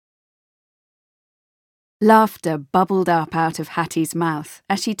Laughter bubbled up out of Hattie's mouth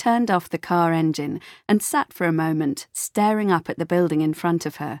as she turned off the car engine and sat for a moment staring up at the building in front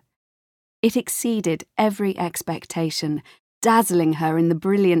of her. It exceeded every expectation, dazzling her in the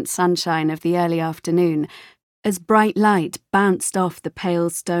brilliant sunshine of the early afternoon, as bright light bounced off the pale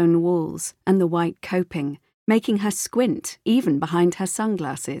stone walls and the white coping, making her squint even behind her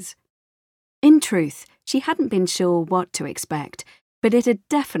sunglasses. In truth, she hadn't been sure what to expect, but it had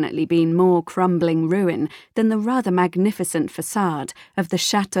definitely been more crumbling ruin than the rather magnificent facade of the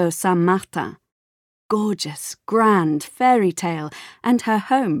Chateau Saint-Martin. Gorgeous, grand, fairy tale, and her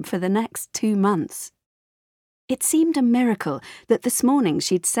home for the next 2 months. It seemed a miracle that this morning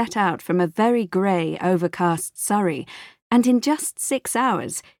she'd set out from a very grey, overcast Surrey, and in just 6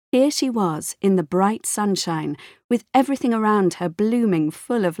 hours, here she was in the bright sunshine, with everything around her blooming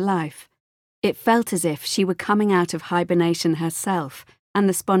full of life. It felt as if she were coming out of hibernation herself, and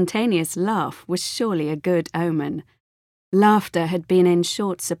the spontaneous laugh was surely a good omen. Laughter had been in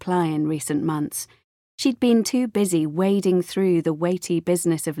short supply in recent months. She'd been too busy wading through the weighty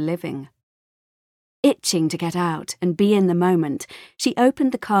business of living. Itching to get out and be in the moment, she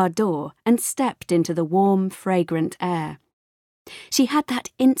opened the car door and stepped into the warm, fragrant air. She had that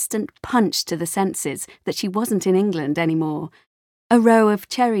instant punch to the senses that she wasn't in England anymore. A row of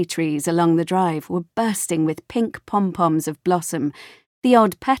cherry trees along the drive were bursting with pink pom-poms of blossom, the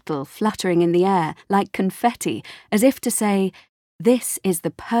odd petal fluttering in the air like confetti, as if to say, "This is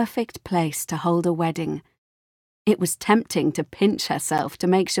the perfect place to hold a wedding." It was tempting to pinch herself to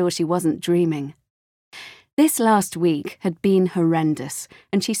make sure she wasn't dreaming. This last week had been horrendous,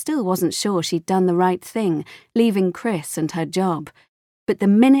 and she still wasn't sure she'd done the right thing, leaving Chris and her job. But the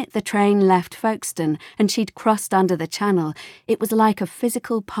minute the train left Folkestone and she'd crossed under the channel, it was like a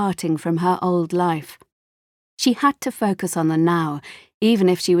physical parting from her old life. She had to focus on the now, even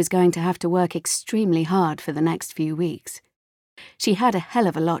if she was going to have to work extremely hard for the next few weeks. She had a hell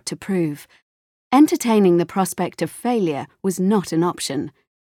of a lot to prove. Entertaining the prospect of failure was not an option.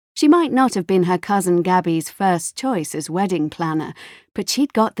 She might not have been her cousin Gabby's first choice as wedding planner, but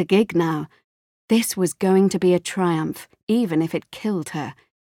she'd got the gig now. This was going to be a triumph, even if it killed her.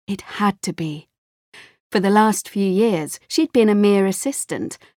 It had to be. For the last few years, she'd been a mere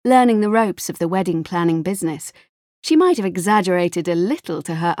assistant, learning the ropes of the wedding planning business. She might have exaggerated a little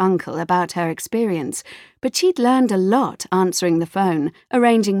to her uncle about her experience, but she'd learned a lot answering the phone,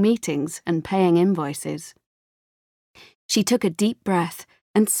 arranging meetings, and paying invoices. She took a deep breath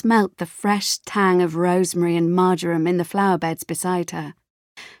and smelt the fresh tang of rosemary and marjoram in the flower beds beside her.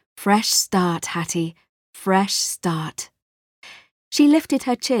 Fresh start, Hattie. Fresh start. She lifted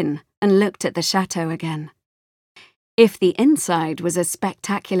her chin and looked at the chateau again. If the inside was as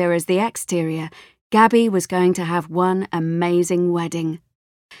spectacular as the exterior, Gabby was going to have one amazing wedding.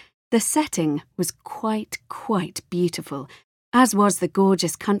 The setting was quite beautiful, as was the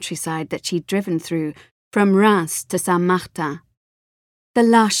gorgeous countryside that she'd driven through from Reims to Saint-Martin. The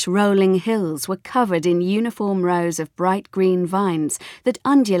lush, rolling hills were covered in uniform rows of bright green vines that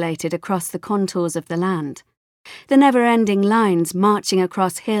undulated across the contours of the land. The never-ending lines marching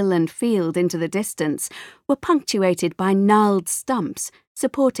across hill and field into the distance were punctuated by gnarled stumps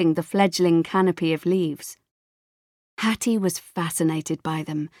supporting the fledgling canopy of leaves. Hattie was fascinated by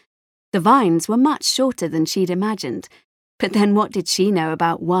them. The vines were much shorter than she'd imagined, but then what did she know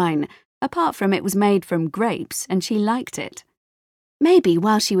about wine, apart from it was made from grapes and she liked it? Maybe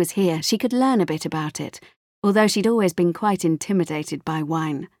while she was here she could learn a bit about it, although she'd always been quite intimidated by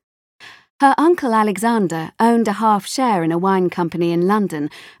wine. Her uncle Alexander owned a half share in a wine company in London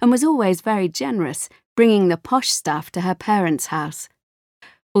and was always very generous, bringing the posh stuff to her parents' house.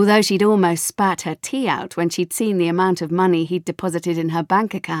 Although she'd almost spat her tea out when she'd seen the amount of money he'd deposited in her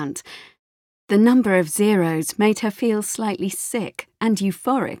bank account, the number of zeros made her feel slightly sick and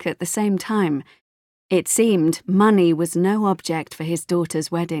euphoric at the same time. It seemed money was no object for his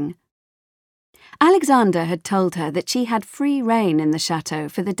daughter's wedding. Alexander had told her that she had free rein in the chateau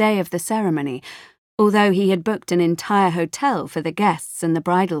for the day of the ceremony, although he had booked an entire hotel for the guests and the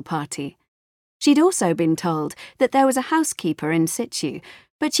bridal party. She'd also been told that there was a housekeeper in situ,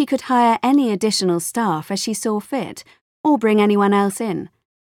 but she could hire any additional staff as she saw fit, or bring anyone else in.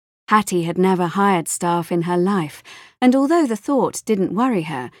 Hattie had never hired staff in her life, and although the thought didn't worry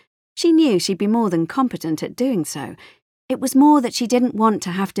her, she knew she'd be more than competent at doing so. It was more that she didn't want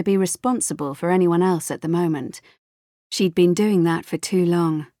to have to be responsible for anyone else at the moment. She'd been doing that for too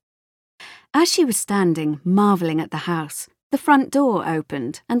long. As she was standing, marvelling at the house, the front door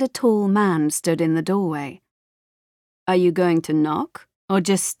opened and a tall man stood in the doorway. "Are you going to knock, or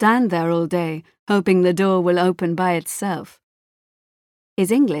just stand there all day, hoping the door will open by itself?"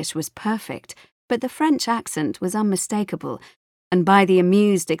 His English was perfect, but the French accent was unmistakable, and by the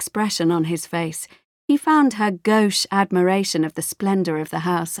amused expression on his face, he found her gauche admiration of the splendour of the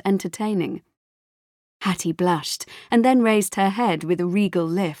house entertaining. Hattie blushed, and then raised her head with a regal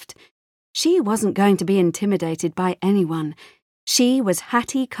lift. She wasn't going to be intimidated by anyone. She was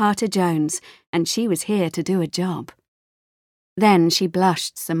Hattie Carter-Jones, and she was here to do a job. Then she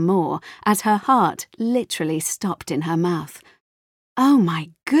blushed some more, as her heart literally stopped in her mouth. Oh my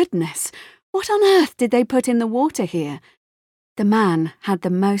goodness! What on earth did they put in the water here? The man had the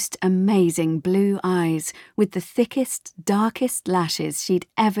most amazing blue eyes, with the thickest, darkest lashes she'd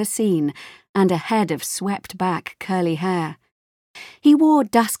ever seen, and a head of swept-back curly hair. He wore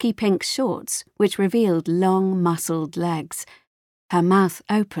dusky pink shorts, which revealed long, muscled legs. Her mouth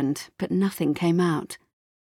opened, but nothing came out.